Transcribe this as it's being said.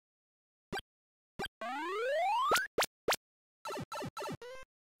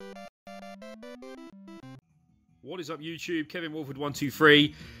What is up YouTube? Kevin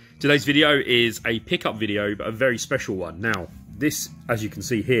Wolford123. Today's video is a pickup video, but a very special one. Now, this, as you can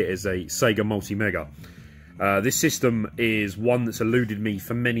see here, is a Sega Multi-Mega. This system is one that's eluded me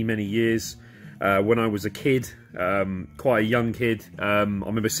for many, many years. When I was a kid, quite a young kid, I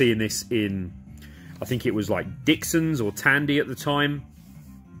remember seeing this in, I think it was like Dixon's or Tandy at the time.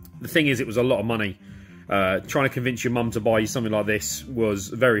 The thing is, it was a lot of money. Trying to convince your mum to buy you something like this was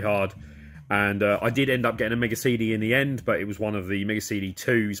very hard. And I did end up getting a Mega CD in the end, but it was one of the Mega CD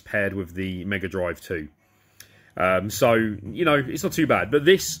 2s paired with the Mega Drive 2. So, you know, it's not too bad. But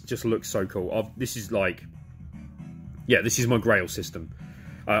this just looks so cool. This is like, yeah, this is my grail system.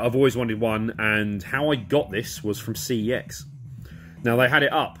 I've always wanted one, and how I got this was from CEX. Now, they had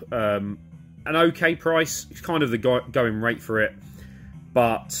it up. An okay price. It's kind of the going rate for it.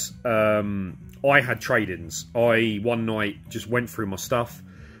 But I had trade-ins. One night, just went through my stuff.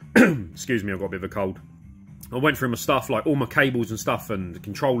 Excuse me, I've got a bit of a cold. I went through my stuff, like all my cables and stuff and the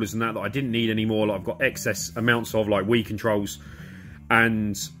controllers and that I didn't need anymore. Like I've got excess amounts of, like Wii controls.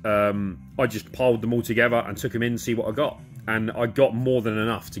 And I just piled them all together and took them in to see what I got. And I got more than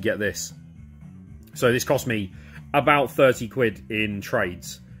enough to get this. So this cost me about 30 quid in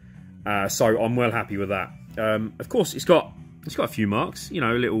trades. So I'm well happy with that. Of course, it's got a few marks, you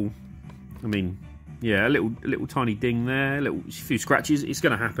know, a little, I mean, yeah, a little tiny ding there, a few scratches. It's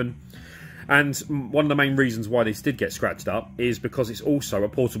going to happen. And one of the main reasons why this did get scratched up is because it's also a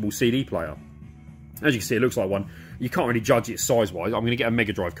portable CD player. As you can see, it looks like one. You can't really judge it size-wise. I'm going to get a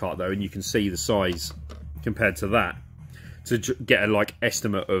Mega Drive cart, though, and you can see the size compared to that to get a, like,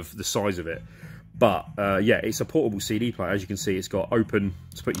 estimate of the size of it. But, yeah, it's a portable CD player. As you can see, it's got open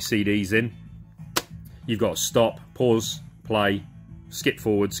to put your CDs in. You've got stop, pause, play, skip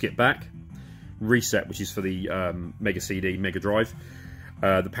forward, skip back. Reset, which is for the Mega CD, Mega Drive.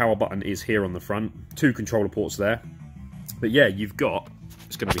 The power button is here on the front. 2 controller ports there. But yeah, you've got,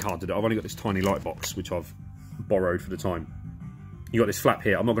 it's going to be hard to do. I've only got this tiny light box, which I've borrowed for the time. You've got this flap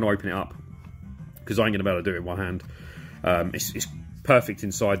here. I'm not going to open it up because I ain't going to be able to do it in one hand. It's perfect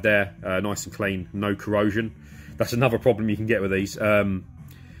inside there. Nice and clean, no corrosion. That's another problem you can get with these.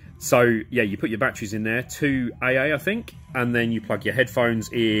 So, yeah, you put your batteries in there, 2 AA, I think, and then you plug your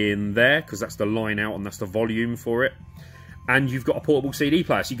headphones in there, because that's the line out and that's the volume for it. And you've got a portable CD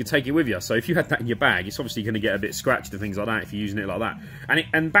player, so you can take it with you. So if you had that in your bag, it's obviously going to get a bit scratched and things like that if you're using it like that.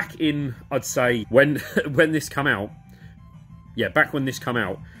 And back in, I'd say, when this come out, yeah, back when this come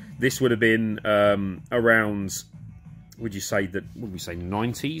out, this would have been around, would you say,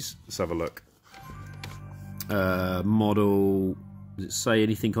 90s? Let's have a look. Model... Does it say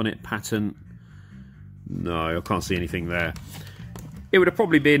anything on it? Patent? No, I can't see anything there. It would have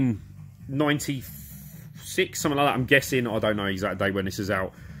probably been 96, something like that. I'm guessing. I don't know exact date when this is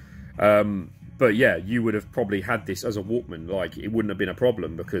out. But yeah, you would have probably had this as a Walkman. Like, it wouldn't have been a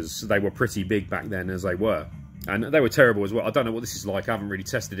problem because they were pretty big back then as they were. And they were terrible as well. I don't know what this is like. I haven't really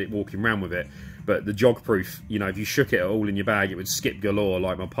tested it walking around with it. But the jog proof, you know, if you shook it all in your bag, it would skip galore.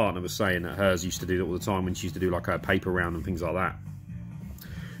 Like my partner was saying that hers used to do that all the time when she used to do like her paper round and things like that.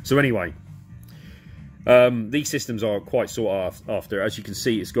 So anyway, these systems are quite sought after. As you can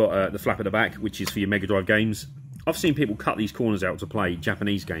see, it's got the flap at the back, which is for your Mega Drive games. I've seen people cut these corners out to play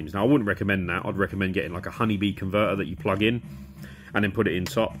Japanese games. Now, I wouldn't recommend that. I'd recommend getting like a honeybee converter that you plug in and then put it in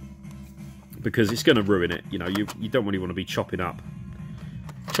top, because it's going to ruin it. You know, you don't really want to be chopping up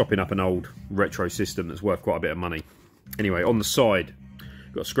an old retro system that's worth quite a bit of money. Anyway, on the side,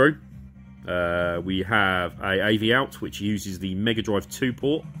 got a screw. We have a AV out, which uses the Mega Drive 2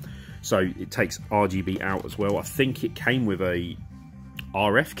 port, so it takes RGB out as well. I think it came with a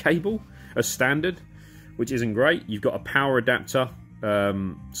RF cable as standard, which isn't great. You've got a power adapter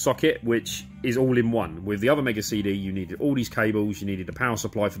socket, which is all in one. With the other Mega CD, you needed all these cables, you needed a power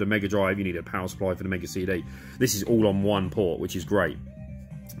supply for the Mega Drive, you needed a power supply for the Mega CD. This is all on one port, which is great.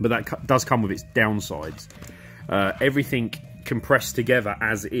 But that does come with its downsides. Everything compressed together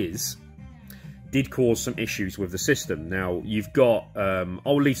as is did cause some issues with the system. Now, you've got,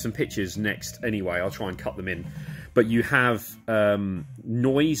 I'll leave some pictures next anyway, I'll try and cut them in. But you have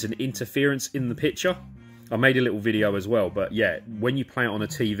noise and interference in the picture. I made a little video as well, but yeah, when you play it on a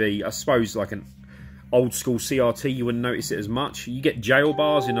TV, I suppose like an old school CRT, you wouldn't notice it as much. You get jail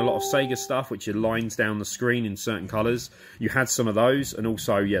bars in a lot of Sega stuff, which are lines down the screen in certain colours. You had some of those, and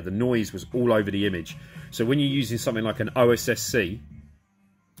also, yeah, the noise was all over the image. So when you're using something like an OSSC,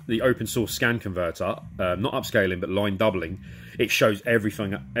 the open source scan converter, not upscaling but line doubling, it shows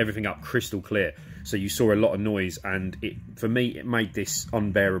everything up crystal clear. So you saw a lot of noise, and for me it made this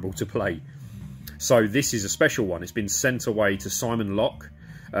unbearable to play. So this is a special one. It's been sent away to Simon Lock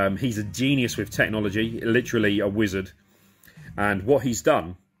He's a genius with technology, literally a wizard. And what he's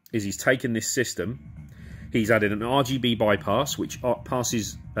done is he's taken this system, he's added an RGB bypass, which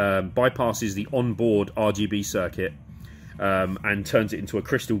bypasses the onboard RGB circuit, and turns it into a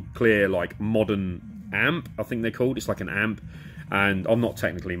crystal clear, like, modern amp, I think they're called. It's like an amp, and I'm not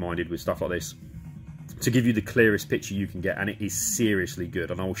technically minded with stuff like this, to give you the clearest picture you can get, and it is seriously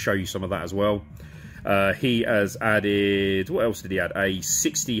good, and I will show you some of that as well. He has added, what else did he add? A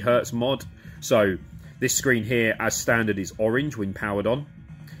 60 Hertz mod. So this screen here, as standard, is orange when powered on.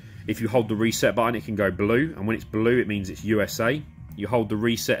 If you hold the reset button, it can go blue, and when it's blue, it means it's USA. You hold the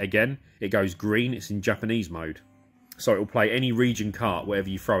reset again, it goes green, it's in Japanese mode. So it will play any region cart, whatever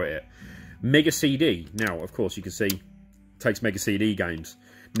you throw it at. Mega CD, now, of course, you can see, takes Mega CD games.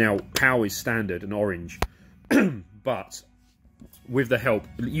 Now, PAL is standard and orange, but with the help,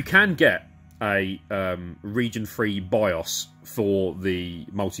 you can get a region-free BIOS for the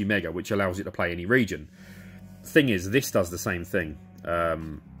Multi-Mega, which allows it to play any region. Thing is, this does the same thing.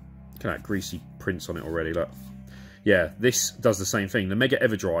 Look at that greasy prints on it already, look. Yeah, this does the same thing. The Mega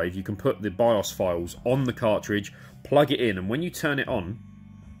EverDrive, you can put the BIOS files on the cartridge, plug it in, and when you turn it on,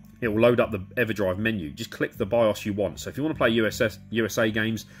 it will load up the EverDrive menu. Just click the BIOS you want. So if you want to play USA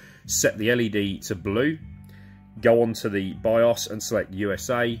games, set the LED to blue, go onto the BIOS and select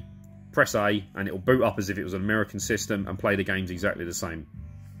USA, press A, and it will boot up as if it was an American system and play the games exactly the same.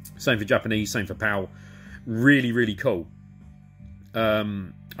 Same for Japanese, same for PAL. Really, really cool.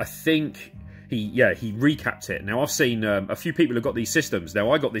 I think he recapped it. Now, I've seen a few people have got these systems.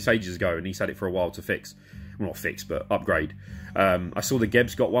 Now, I got this ages ago, and he's had it for a while to fix. Well, not fix, but upgrade. I saw the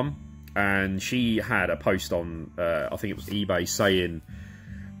Geb's got one, and she had a post on, I think it was eBay, saying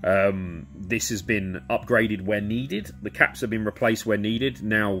this has been upgraded where needed. The caps have been replaced where needed.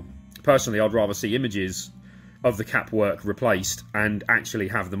 Now, personally, I'd rather see images of the cap work replaced and actually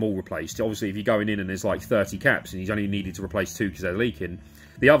have them all replaced. Obviously, if you're going in and there's like 30 caps and he's only needed to replace 2 because they're leaking,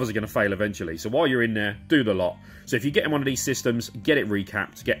 the others are going to fail eventually. So while you're in there, do the lot. So if you're getting one of these systems, get it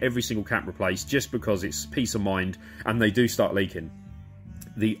recapped, get every single cap replaced, just because it's peace of mind and they do start leaking.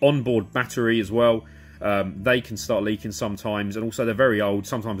 The onboard battery as well, they can start leaking sometimes, and also they're very old,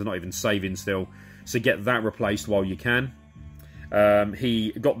 sometimes they're not even saving still, so get that replaced while you can.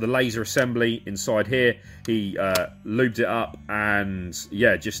 He got the laser assembly inside here, he lubed it up, and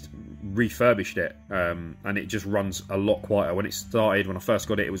yeah, just refurbished it, and it just runs a lot quieter. When it started, when I first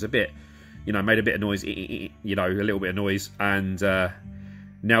got it, it was a bit, you know, made a bit of noise, you know, a little bit of noise, and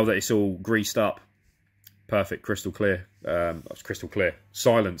now that it's all greased up, perfect, crystal clear. That's crystal clear.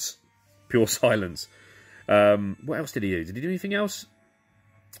 Silence, pure silence. What else did he do? Did he do anything else?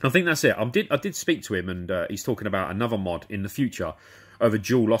 I think that's it. I did speak to him, and he's talking about another mod in the future of a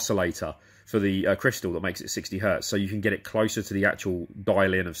dual oscillator for the crystal that makes it 60 Hertz, so you can get it closer to the actual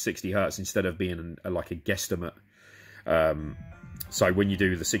dial-in of 60 Hertz instead of being like a guesstimate. So when you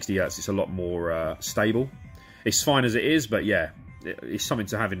do the 60 Hertz, it's a lot more stable. It's fine as it is, but yeah, it's something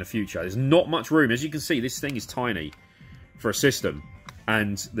to have in the future. There's not much room. As you can see, this thing is tiny for a system,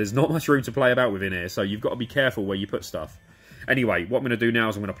 and there's not much room to play about with in here, so you've got to be careful where you put stuff. Anyway, what I'm going to do now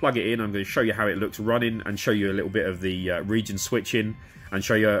is I'm going to plug it in, I'm going to show you how it looks running, and show you a little bit of the region switching, and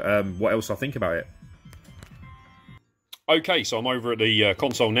show you what else I think about it. Okay, so I'm over at the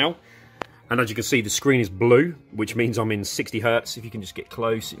console now, and as you can see, the screen is blue, which means I'm in 60 Hertz. If you can just get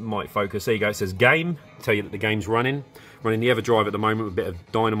close, it might focus. There you go, it says game, tell you that the game's running. Running the EverDrive at the moment with a bit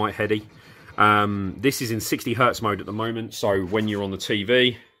of dynamite heady. This is in 60 Hertz mode at the moment, so when you're on the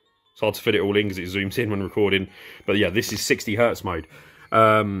TV, it's hard to fit it all in because it zooms in when recording. But yeah, this is 60 Hertz mode.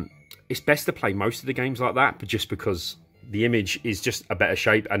 It's best to play most of the games like that, but just because the image is just a better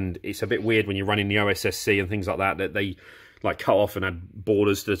shape, and it's a bit weird when you're running the OSSC and things like that, that they like cut off and add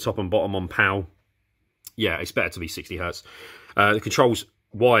borders to the top and bottom on PAL. Yeah, it's better to be 60 Hertz. The controls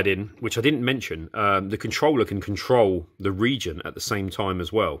wired in, which I didn't mention. The controller can control the region at the same time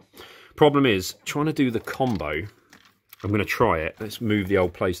as well. Problem is, trying to do the combo, I'm going to try it. Let's move the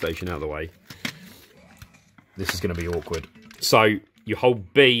old PlayStation out of the way. This is going to be awkward. So, you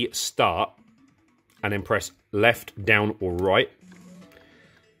hold B, start, and then press left, down, or right.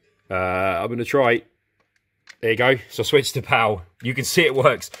 I'm going to try. There you go. So, switch to PAL. You can see it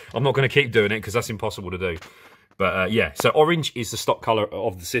works. I'm not going to keep doing it because that's impossible to do. But, yeah. So, orange is the stock colour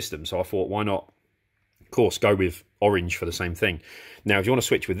of the system. So, I thought, why not, of course, go with orange for the same thing. Now, if you want to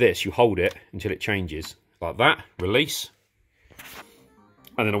switch with this, you hold it until it changes. Like that, release,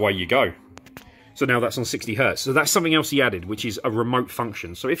 and then away you go. So now that's on 60 Hertz. So that's something else he added, which is a remote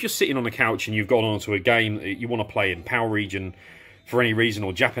function. So if you're sitting on the couch and you've gone onto a game that you want to play in PAL region for any reason,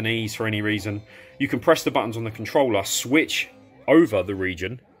 or Japanese for any reason, you can press the buttons on the controller, switch over the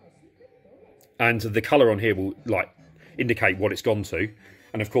region, and the colour on here will like indicate what it's gone to,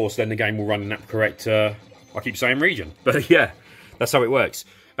 and of course then the game will run in that correct, I keep saying region, but yeah, that's how it works.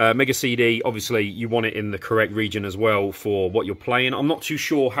 Mega CD, obviously you want it in the correct region as well for what you're playing. I'm not too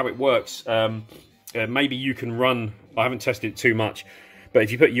sure how it works. Maybe you can run, I haven't tested it too much, but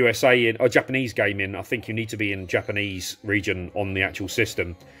if you put USA in, or Japanese game in, I think you need to be in Japanese region on the actual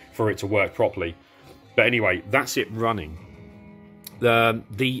system for it to work properly. But anyway, that's it running.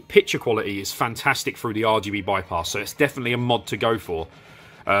 The picture quality is fantastic through the RGB bypass, so it's definitely a mod to go for.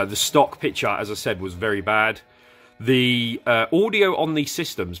 The stock picture, as I said, was very bad. The audio on these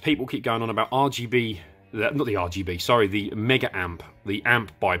systems, people keep going on about RGB, not the RGB, sorry, the Mega Amp, the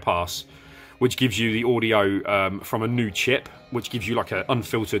amp bypass, which gives you the audio from a new chip, which gives you like an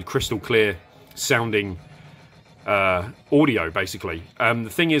unfiltered, crystal clear sounding audio, basically. The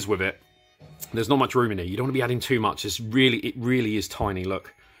thing is with it, there's not much room in here. You don't want to be adding too much. It really is tiny,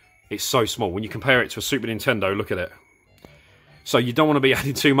 look. It's so small. When you compare it to a Super Nintendo, look at it. So you don't want to be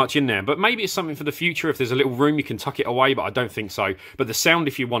adding too much in there. But maybe it's something for the future. If there's a little room, you can tuck it away, but I don't think so. But the sound,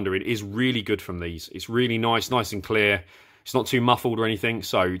 if you're wondering, is really good from these. It's really nice and clear. It's not too muffled or anything,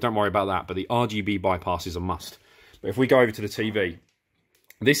 so don't worry about that. But the RGB bypass is a must. But if we go over to the TV,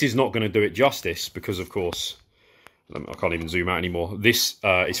 this is not going to do it justice because, of course, I can't even zoom out anymore. This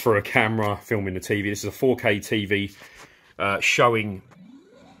is for a camera filming the TV. This is a 4K TV showing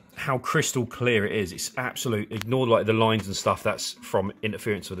how crystal clear it is. It's absolute, ignore like the lines and stuff, that's from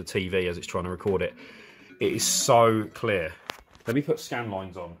interference with the TV as it's trying to record it. It is so clear. Let me put scan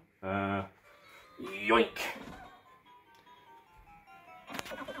lines on. Yoink!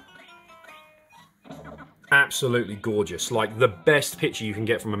 Absolutely gorgeous. Like the best picture you can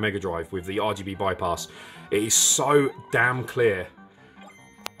get from a Mega Drive with the RGB bypass. It is so damn clear.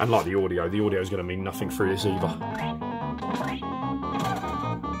 And like the audio is going to mean nothing through this either.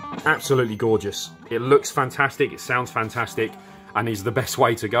 Absolutely gorgeous. It looks fantastic, it sounds fantastic, and is the best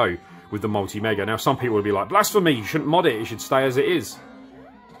way to go with the multi-mega. Now some people will be like, blasphemy, you shouldn't mod it, it should stay as it is.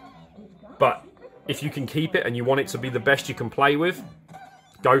 But if you can keep it and you want it to be the best you can play with,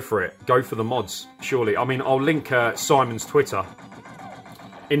 go for it. Go for the mods, surely. I mean, I'll link Simon's Twitter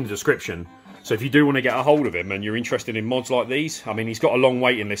in the description. So if you do want to get a hold of him and you're interested in mods like these, I mean, he's got a long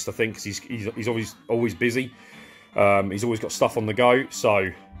waiting list, I think, because he's always busy. He's always got stuff on the go,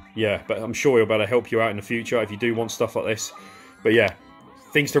 so yeah, but I'm sure he'll be able to help you out in the future if you do want stuff like this. But yeah,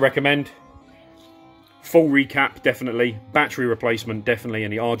 things to recommend. Full recap, definitely. Battery replacement, definitely.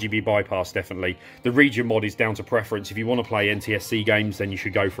 And the RGB bypass, definitely. The region mod is down to preference. If you want to play NTSC games, then you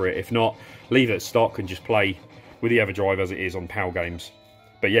should go for it. If not, leave it at stock and just play with the EverDrive as it is on PAL games.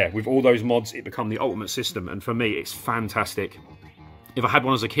 But yeah, with all those mods, it become the ultimate system. And for me, it's fantastic. If I had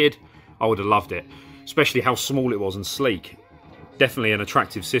one as a kid, I would have loved it. Especially how small it was and sleek. Definitely an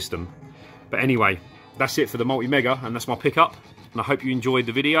attractive system. But anyway, that's it for the multi-mega, and that's my pickup. And I hope you enjoyed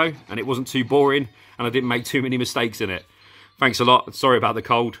the video, and it wasn't too boring, and I didn't make too many mistakes in it. Thanks a lot, sorry about the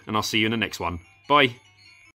cold, and I'll see you in the next one. Bye.